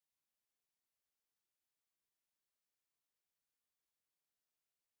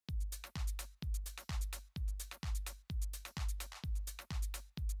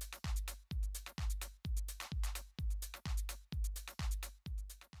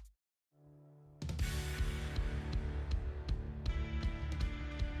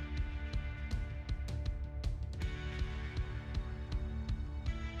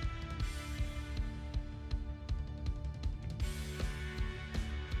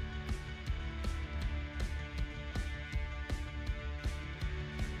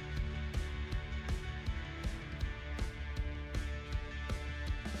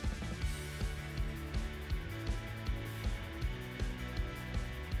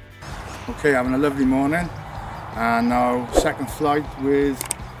Okay, having a lovely morning, and now second flight with,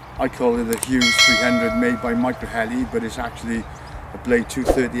 I call it a Hughes 300 made by Micro Heli, but it's actually a Blade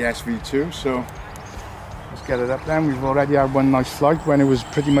 230 SV2. So let's get it up then. We've already had one nice flight when it was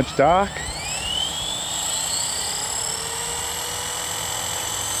pretty much dark.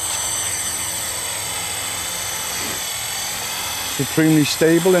 Supremely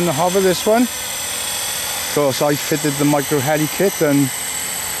stable in the hover, this one. Of course, I fitted the Micro Heli kit and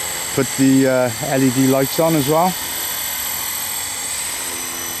put the LED lights on as well.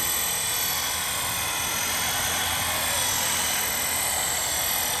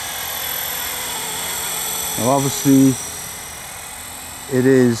 Now obviously it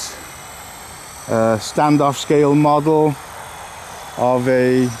is a standoff scale model of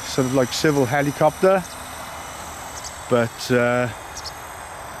a sort of like civil helicopter, but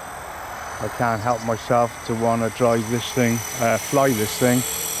I can't help myself to want to drive this thing, fly this thing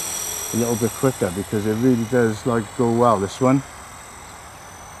a little bit quicker, because it really does like go well, this one.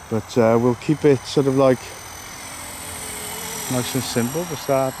 But we'll keep it sort of like nice and simple to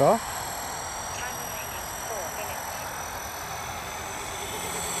start off.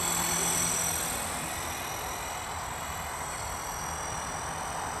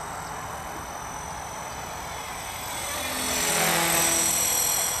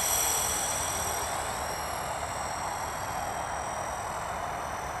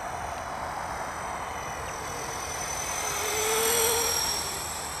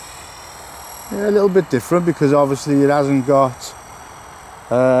 Yeah, a little bit different because obviously it hasn't got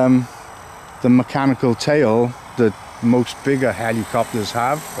the mechanical tail that most bigger helicopters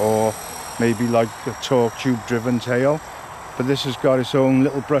have, or maybe like a torque tube driven tail, but this has got its own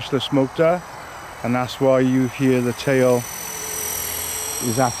little brushless motor, and that's why you hear the tail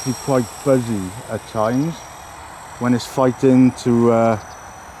is actually quite fuzzy at times when it's fighting to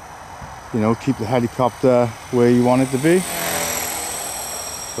you know, keep the helicopter where you want it to be.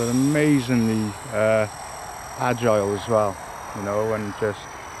 But amazingly agile as well, you know, and just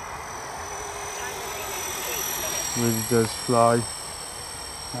really does fly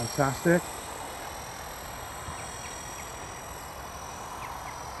fantastic.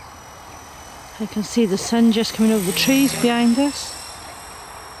 I can see the sun just coming over the trees behind us.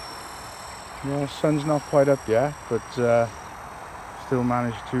 Yeah, the sun's not quite up yet, but still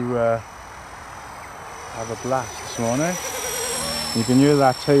managed to have a blast this morning. You can hear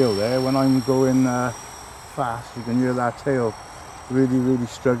that tail there. When I'm going fast, you can hear that tail really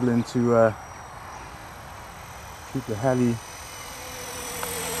struggling to keep the heli,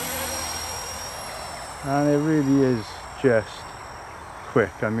 and it really is just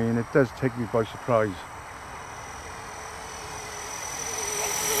quick. I mean, it does take me by surprise.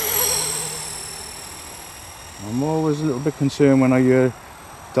 I'm always a little bit concerned when I hear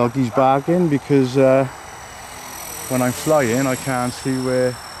doggies barking, because when I'm flying I can't see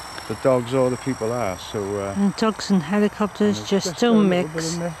where the dogs or the people are, so and dogs and helicopters just don't mix. A little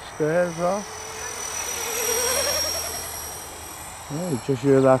bit of mist there as well. Yeah, you just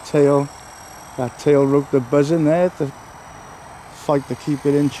hear that tail rotor buzzing there to fight to keep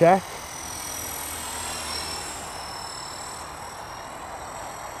it in check.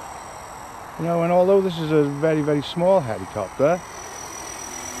 You know, and although this is a very small helicopter,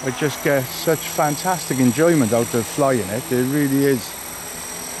 I just get such fantastic enjoyment out of flying it. It really is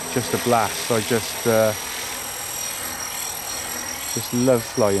just a blast. I just love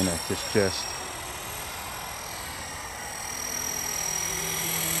flying it. It's just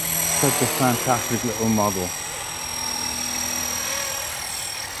such a fantastic little model.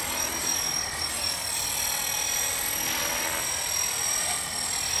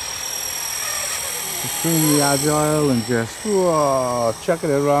 Extremely agile and just whoa, chucking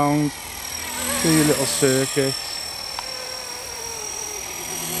it around, do your little circuits.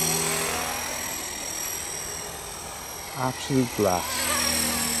 Absolute blast.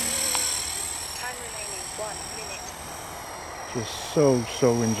 Time remaining 1 minute. Just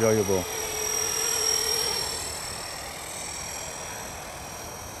so enjoyable.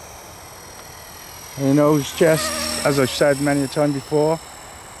 And you know, it's just, as I've said many a time before,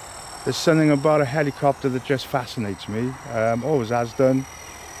 there's something about a helicopter that just fascinates me, always has done.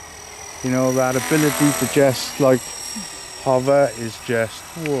 You know, that ability to just like hover is just,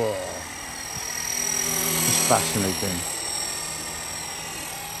 whoa, it's fascinating.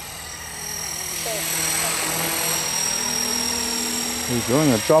 There you go, I'm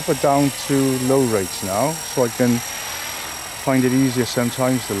going to drop it down to low rates now, so I can find it easier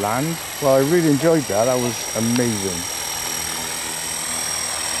sometimes to land. Well, I really enjoyed that, that was amazing.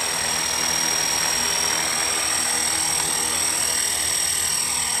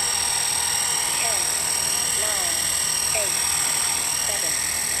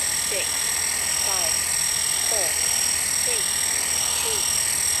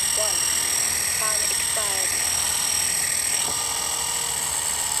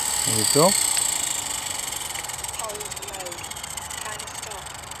 There we go. Hold mode. Timer stop.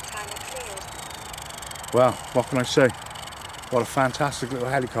 Timer cleared. Well, what can I say? What a fantastic little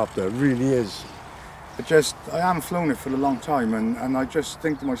helicopter, it really is. I haven't flown it for a long time, and I just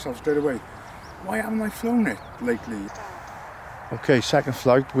think to myself straight away, why haven't I flown it lately? Okay, second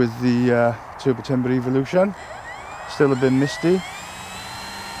flight with the Turbo Timber Evolution. Still a bit misty.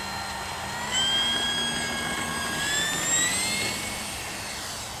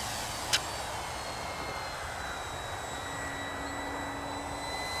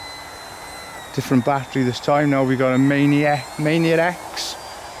 Different battery this time. Now we got a Mania X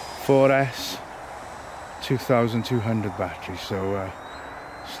 4S 2200 battery, so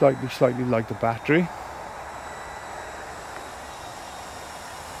slightly like the battery.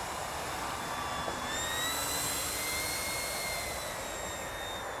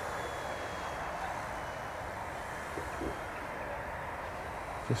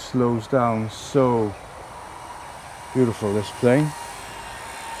 Just slows down so beautiful, this plane,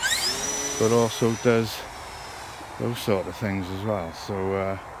 but also does those sort of things as well,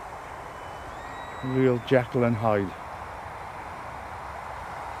 so real Jekyll and Hyde.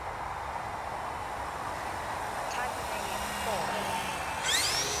 Time remaining 4 minutes.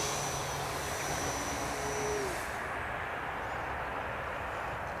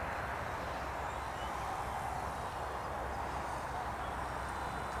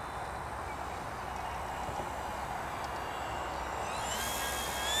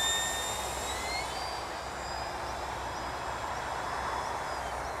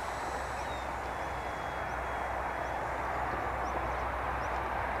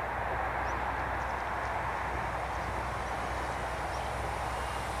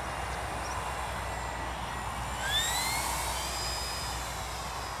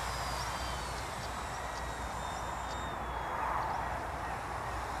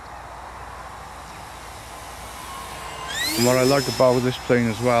 And what I like about this plane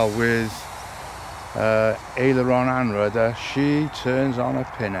as well, with aileron and rudder, she turns on a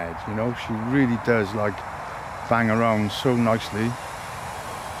pinhead, you know, she really does like bang around so nicely.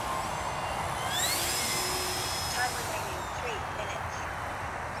 Time remaining 3 minutes.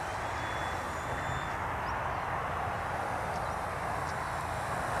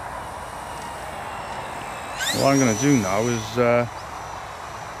 What I'm going to do now is,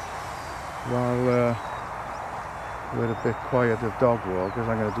 while we're a bit quiet of dog walkers,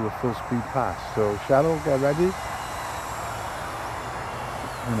 I'm going to do a full speed pass. So Cheryl, get ready.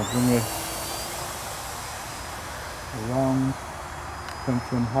 I'm going to bring it around, come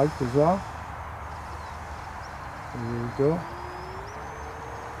from height as well. There we go.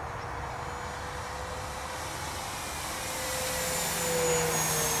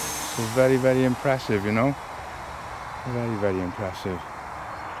 So very, very impressive, you know. Very, very impressive.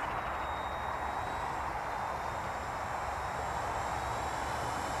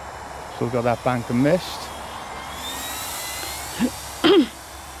 Still got that bank of mist.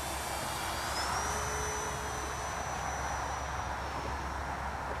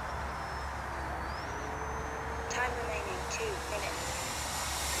 Time remaining 2 minutes.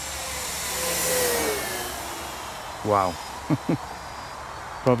 Wow.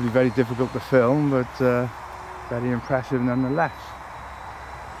 Probably very difficult to film, but very impressive nonetheless.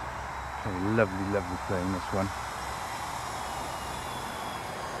 A lovely, lovely plane, this one.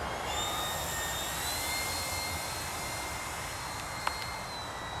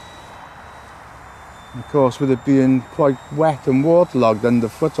 Of course, with it being quite wet and waterlogged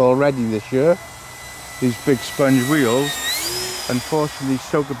underfoot already this year, these big sponge wheels unfortunately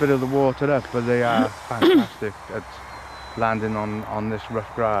soak a bit of the water up, but they are fantastic at landing on this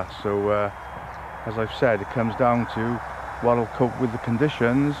rough grass. So as I've said, it comes down to what will cope with the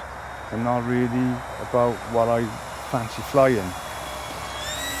conditions and not really about what I fancy flying.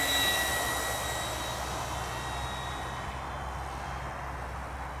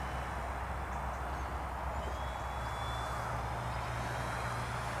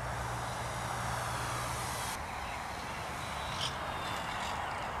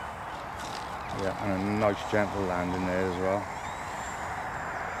 Yeah, and a nice gentle landing there as well.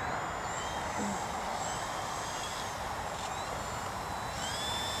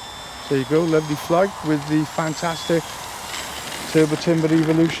 There you go, lovely flight with the fantastic Turbo Timber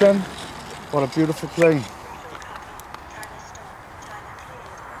Evolution. What a beautiful plane.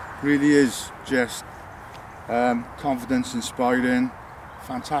 Really is just confidence inspiring.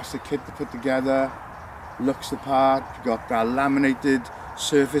 Fantastic kit to put together. Looks the part. You've got that laminated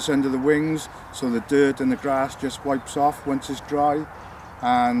surface under the wings, so the dirt and the grass just wipes off once it's dry.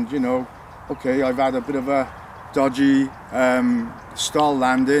 And you know, okay, I've had a bit of a dodgy stall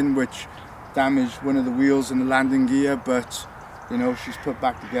landing, which damaged one of the wheels and the landing gear, but you know, she's put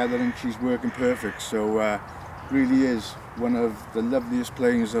back together and she's working perfect. So really is one of the loveliest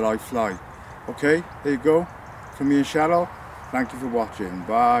planes that I fly. Okay, there you go. From me and Cheryl, thank you for watching.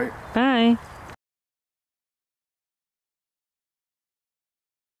 Bye. Bye.